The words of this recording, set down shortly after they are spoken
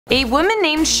A woman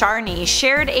named Sharni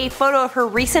shared a photo of her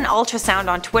recent ultrasound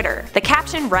on Twitter. The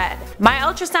caption read, "My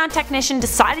ultrasound technician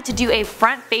decided to do a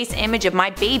front-face image of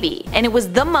my baby, and it was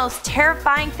the most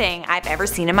terrifying thing I've ever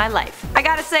seen in my life." I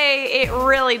gotta say, it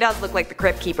really does look like the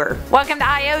Crypt Keeper. Welcome to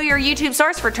IO, your YouTube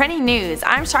source for trending news.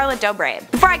 I'm Charlotte Dobre.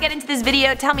 Before I get into this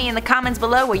video, tell me in the comments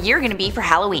below what you're gonna be for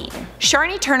Halloween.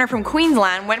 Sharni Turner from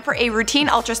Queensland went for a routine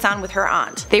ultrasound with her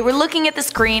aunt. They were looking at the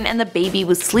screen and the baby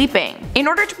was sleeping. In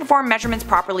order to perform measurements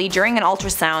properly during an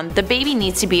ultrasound, the baby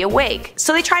needs to be awake,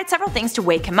 so they tried several things to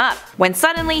wake him up, when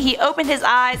suddenly he opened his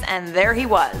eyes and there he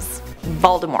was.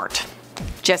 Voldemort.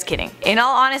 Just kidding. In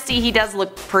all honesty, he does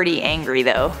look pretty angry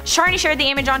though. Sharni shared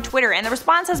the image on Twitter and the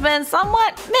response has been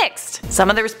somewhat mixed. Some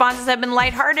of the responses have been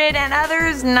lighthearted and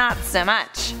others not so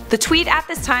much. The tweet at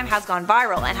this time has gone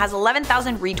viral and has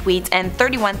 11,000 retweets and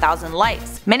 31,000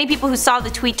 likes. Many people who saw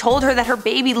the tweet told her that her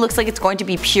baby looks like it's going to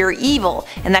be pure evil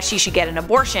and that she should get an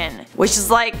abortion, which is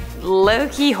like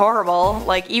low-key horrible.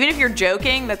 Like, even if you're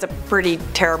joking, that's a pretty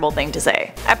terrible thing to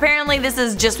say. Apparently this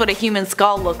is just what a human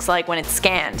skull looks like when it's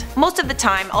scanned. Most of the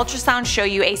time, ultrasounds show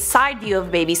you a side view of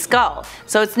a baby's skull,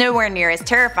 so it's nowhere near as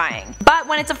terrifying. But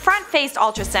when it's a front-faced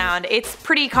ultrasound, it's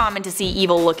pretty common to see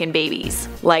evil-looking babies.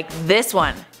 Like this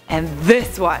one. And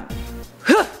this one.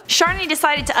 Sharni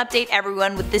decided to update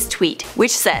everyone with this tweet,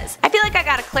 which says, "I feel like I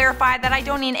gotta clarify that I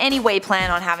don't in any way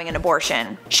plan on having an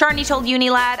abortion. Sharni told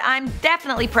Unilad, I'm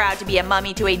definitely proud to be a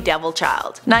mummy to a devil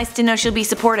child. Nice to know she'll be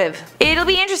supportive. It'll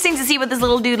be interesting to see what this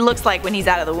little dude looks like when he's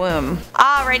out of the womb."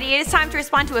 Alrighty, it is time to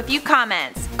respond to a few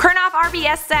comments. Kurnoff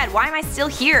RBS said, "Why am I still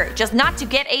here? Just not to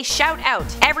get a shout out.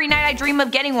 Every night I dream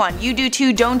of getting one. You do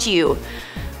too, don't you?"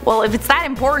 Well, if it's that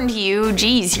important to you,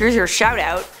 geez, here's your shout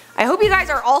out. I hope you guys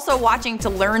are also watching to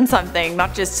learn something,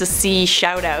 not just to see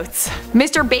shoutouts.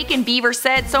 Mr. Bacon Beaver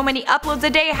said, "So many uploads a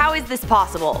day, how is this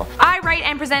possible? I write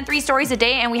and present 3 stories a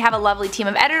day and we have a lovely team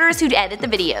of editors who edit the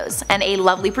videos, and a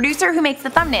lovely producer who makes the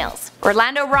thumbnails."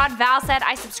 Orlando Rod Val said,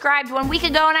 "I subscribed 1 week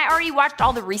ago and I already watched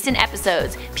all the recent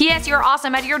episodes. P.S. You're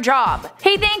awesome at your job."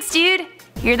 Hey, thanks dude!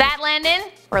 Hear that, Landon?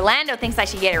 Orlando thinks I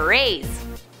should get a raise.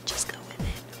 Just go.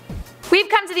 We've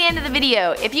come to the end of the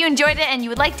video. If you enjoyed it and you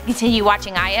would like to continue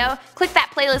watching IO, click that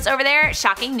playlist over there,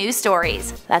 Shocking News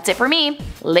Stories. That's it for me.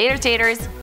 Later taters.